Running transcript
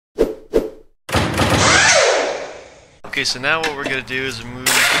Okay, so now what we're going to do is remove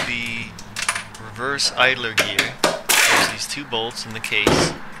the reverse idler gear. There's these two bolts in the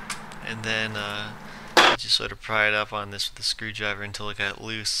case, and then just sort of pry it up on this with the screwdriver until it got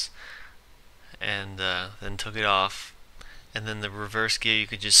loose, and then took it off. And then the reverse gear you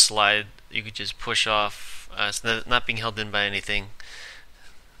could just slide, you could just push off, it's not being held in by anything.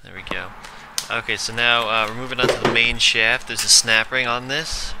 There we go. Okay, so now we're moving on to the main shaft. There's a snap ring on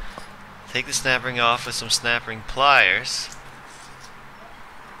this. Take the snap ring off with some snap ring pliers,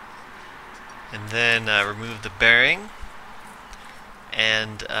 and then remove the bearing.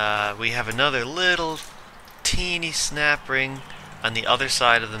 And we have another little teeny snap ring on the other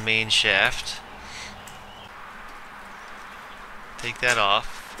side of the main shaft. Take that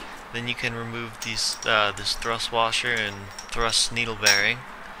off. Then you can remove these this thrust washer and thrust needle bearing,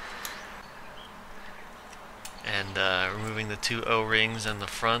 and removing the two O-rings on the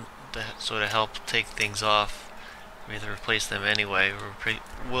front to sort of help take things off. We have to replace them anyway.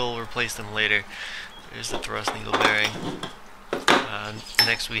 We'll replace them later. There's the thrust needle bearing.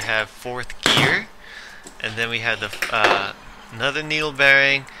 Next we have fourth gear, and then we have the another needle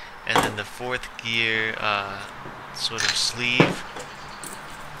bearing, and then the fourth gear sort of sleeve,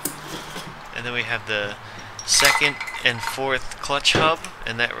 and then we have the second and fourth clutch hub,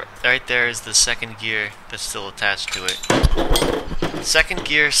 and that right there is the second gear that's still attached to it. The second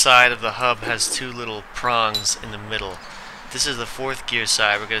gear side of the hub has two little prongs in the middle. This is the fourth gear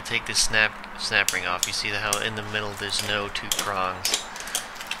side. We're going to take this snap ring off. You see how in the middle there's no two prongs.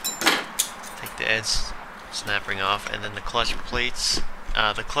 Take the edge snap ring off, and then the clutch plates,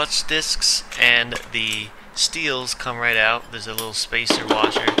 the clutch discs and the steels come right out. There's a little spacer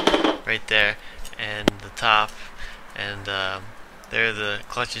washer right there, and the top, and there are the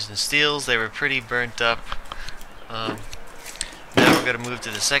clutches and steels. They were pretty burnt up. Now we're going to move to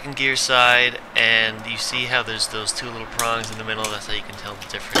the second gear side, and you see how there's those two little prongs in the middle. That's how you can tell the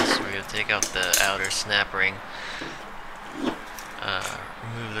difference. We're going to take out the outer snap ring,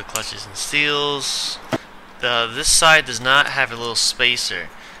 remove the clutches and steels. This side does not have a little spacer,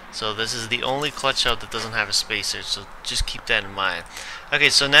 so this is the only clutch hub that doesn't have a spacer, so just keep that in mind. Okay,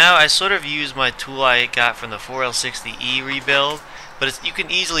 so now I sort of use my tool I got from the 4L60E rebuild, but you can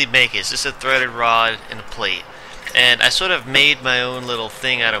easily make it. It's just a threaded rod and a plate. And I sort of made my own little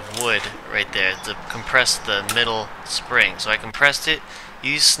thing out of wood right there to compress the middle spring. So I compressed it,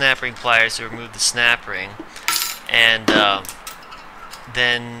 used snap ring pliers to remove the snap ring, and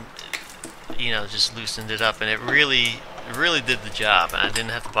then just loosened it up, and it really did the job. And I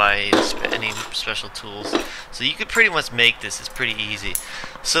didn't have to buy any special tools, so you could pretty much make this. It's pretty easy.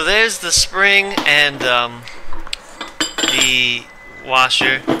 So there's the spring and the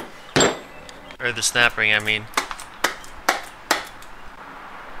washer, or the snap ring, I mean.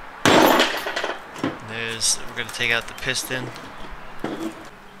 We're going to take out the piston,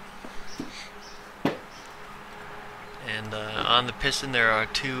 and on the piston there are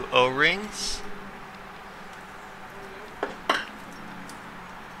two O-rings.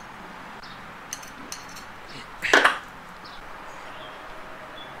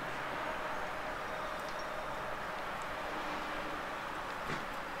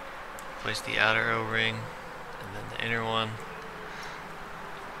 Place the outer O-ring and then the inner one.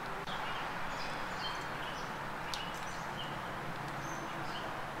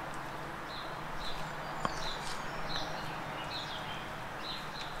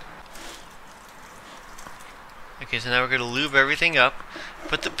 Okay, so now we're going to lube everything up,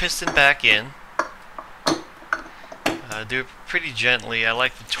 put the piston back in, do it pretty gently. I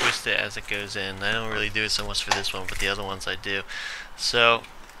like to twist it as it goes in. I don't really do it so much for this one, but the other ones I do. So,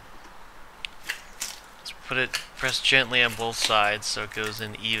 let's press gently on both sides so it goes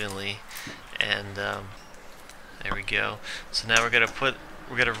in evenly, and there we go. So now we're going to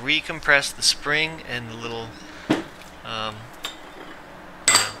recompress the spring and the little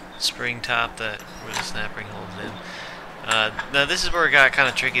spring top where the snap ring holds in. Now this is where it got kind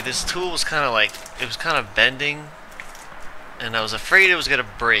of tricky. This tool was kind of bending, and I was afraid it was going to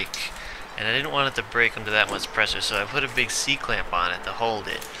break, and I didn't want it to break under that much pressure, so I put a big C-clamp on it to hold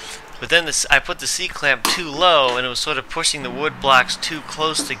it. But then I put the C-clamp too low, and it was sort of pushing the wood blocks too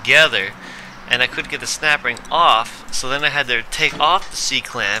close together, and I couldn't get the snap ring off, so then I had to take off the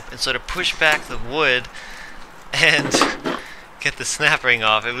C-clamp and sort of push back the wood and get the snap ring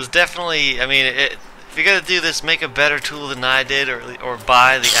off. It was definitely, I mean, if you're going to do this, make a better tool than I did, or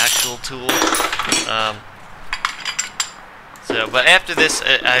buy the actual tool. But after this,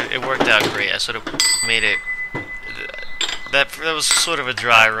 it worked out great. I sort of made it, that was sort of a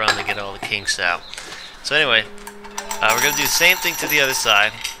dry run to get all the kinks out. So anyway, we're going to do the same thing to the other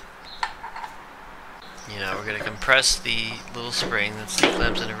side. we're going to compress the little spring. That's the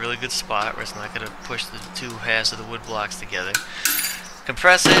clamps in a really good spot where it's not going to push the two halves of the wood blocks together.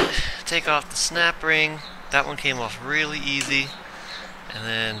 Compress it, take off the snap ring. That one came off really easy. And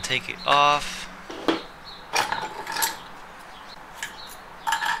then take it off.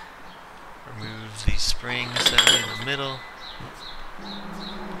 Remove the spring assembly in the middle.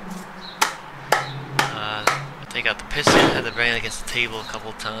 Take out the piston. Had to bang it against the table a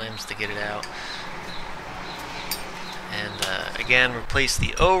couple times to get it out. And again, replace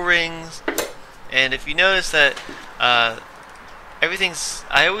the O-rings. And if you notice that everything's,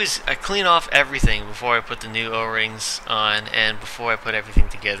 I clean off everything before I put the new O-rings on and before I put everything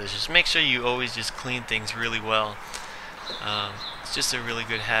together. Just make sure you always just clean things really well. It's just a really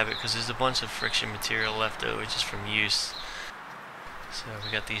good habit because there's a bunch of friction material left over just from use. So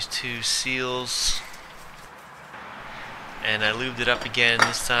we got these two seals. And I lubed it up again.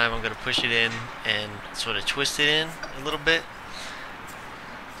 This time I'm going to push it in and sort of twist it in a little bit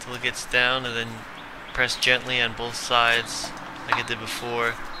until it gets down, and then press gently on both sides like I did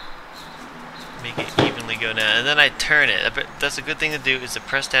before. Make it evenly go down, and then I turn it. That's a good thing to do, is to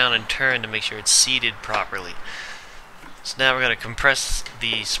press down and turn to make sure it's seated properly. So now we're going to compress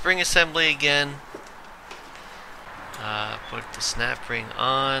the spring assembly again. Put the snap ring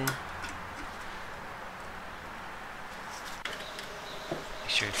on. Make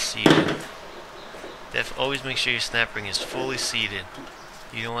sure it's seated. Always make sure your snap ring is fully seated.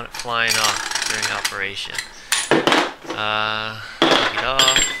 You don't want it flying off during operation. Take it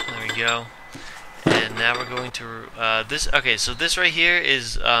off. There we go. And now we're going to okay, so this right here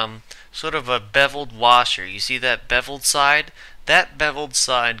is sort of a beveled washer. You see that beveled side? That beveled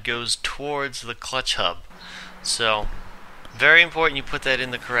side goes towards the clutch hub. So very important you put that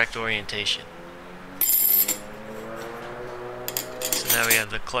in the correct orientation. Now we have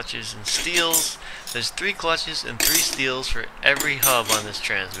the clutches and steels. There's 3 clutches and 3 steels for every hub on this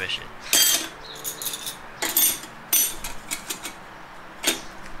transmission.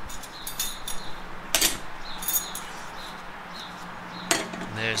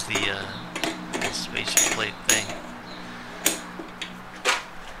 And there's the spacer plate thing.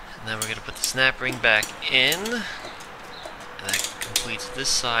 And then we're going to put the snap ring back in. And that completes this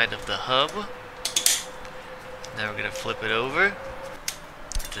side of the hub. Now we're going to flip it over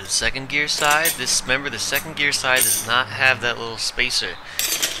to the second gear side. Remember, the second gear side does not have that little spacer,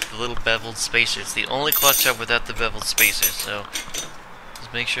 the little beveled spacer. It's the only clutch hub without the beveled spacer, so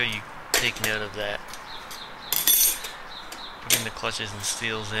just make sure you take note of that. Putting the clutches and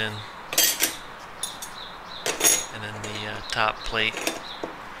steels in, and then the top plate,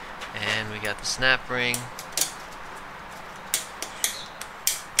 and we got the snap ring.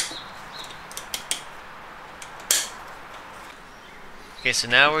 Okay, so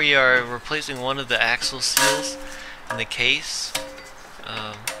now we are replacing one of the axle seals in the case.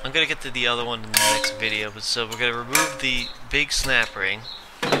 I'm going to get to the other one in the next video, but so we're going to remove the big snap ring.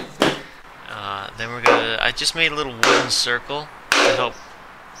 Then we're going to, I just made a little wooden circle to help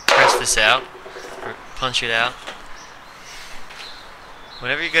press this out, or punch it out.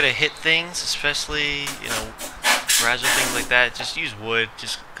 Whenever you're going to hit things, especially, fragile things like that, just use wood,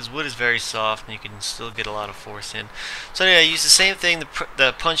 just because wood is very soft and you can still get a lot of force in. So anyway, I use the same thing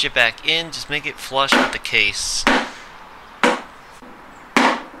to punch it back in, just make it flush with the case. There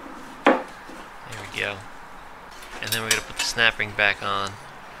we go. And then we're going to put the snap ring back on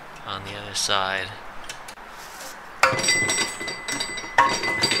the other side.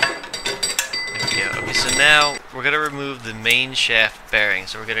 Okay, so now we're going to remove the main shaft bearing.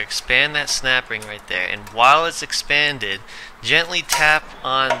 So we're going to expand that snap ring right there. And while it's expanded, gently tap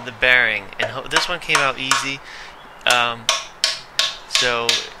on the bearing. And this one came out easy. So,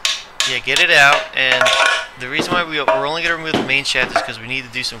 yeah, get it out. And the reason why we're only going to remove the main shaft is because we need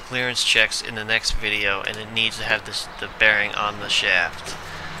to do some clearance checks in the next video. And it needs to have the bearing on the shaft.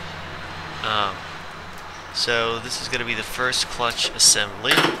 So this is going to be the first clutch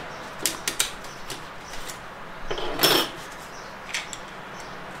assembly.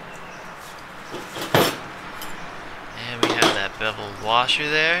 Beveled washer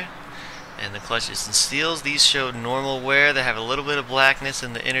there, and the clutches and steels. These show normal wear. They have a little bit of blackness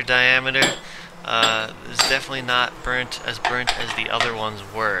in the inner diameter. It's definitely not as burnt as the other ones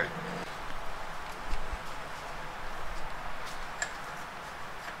were.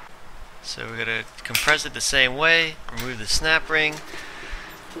 So we're gonna compress it the same way. Remove the snap ring.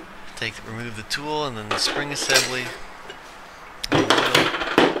 Remove the tool, and then the spring assembly.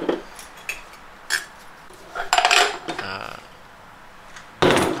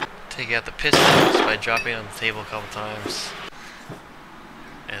 Take out the pistons by dropping it on the table a couple times,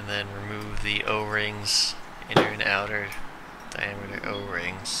 and and then remove the O-rings, inner and outer diameter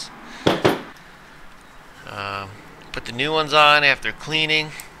O-rings. Put the new ones on after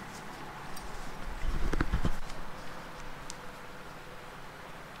cleaning.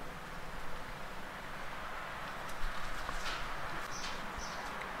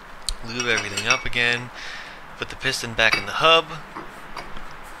 Lube everything up again. Put the piston back in the hub.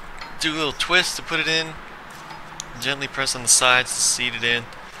 Do a little twist to put it in. Gently press on the sides to seat it in.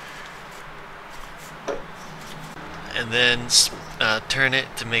 And then turn it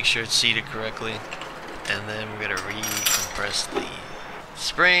to make sure it's seated correctly. And then we're going to recompress the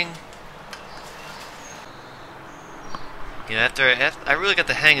spring. You know, after I really got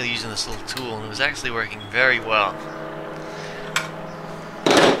the hang of using this little tool, and it was actually working very well.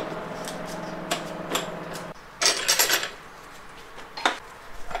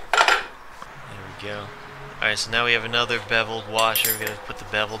 Go. Alright, so now we have another beveled washer. We're going to put the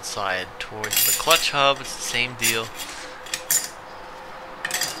beveled side towards the clutch hub. It's the same deal.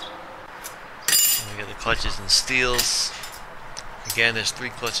 And we got the clutches and steels. Again, there's 3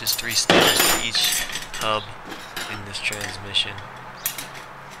 clutches, 3 steels for each hub in this transmission.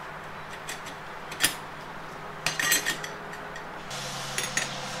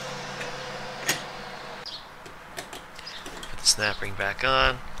 Put the snap ring back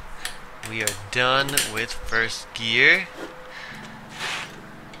on. We are done with first gear.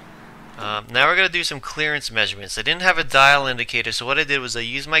 Now we're going to do some clearance measurements. I didn't have a dial indicator, so what I did was I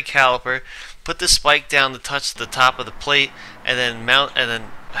used my caliper, put the spike down to touch the top of the plate, and then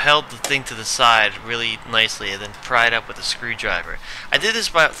held the thing to the side really nicely, and then pried up with a screwdriver. I did this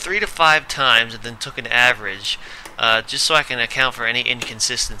about 3 to 5 times, and then took an average, just so I can account for any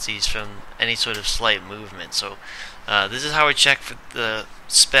inconsistencies from any sort of slight movement. So this is how I check for the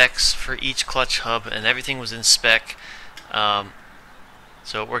specs for each clutch hub, and everything was in spec.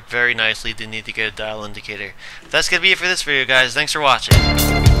 So it worked very nicely. Didn't need to get a dial indicator. But that's gonna be it for this video, guys. Thanks for watching.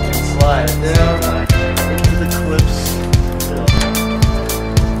 Slide down into the clips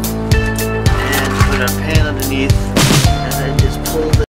and put our pan underneath, and then just pull the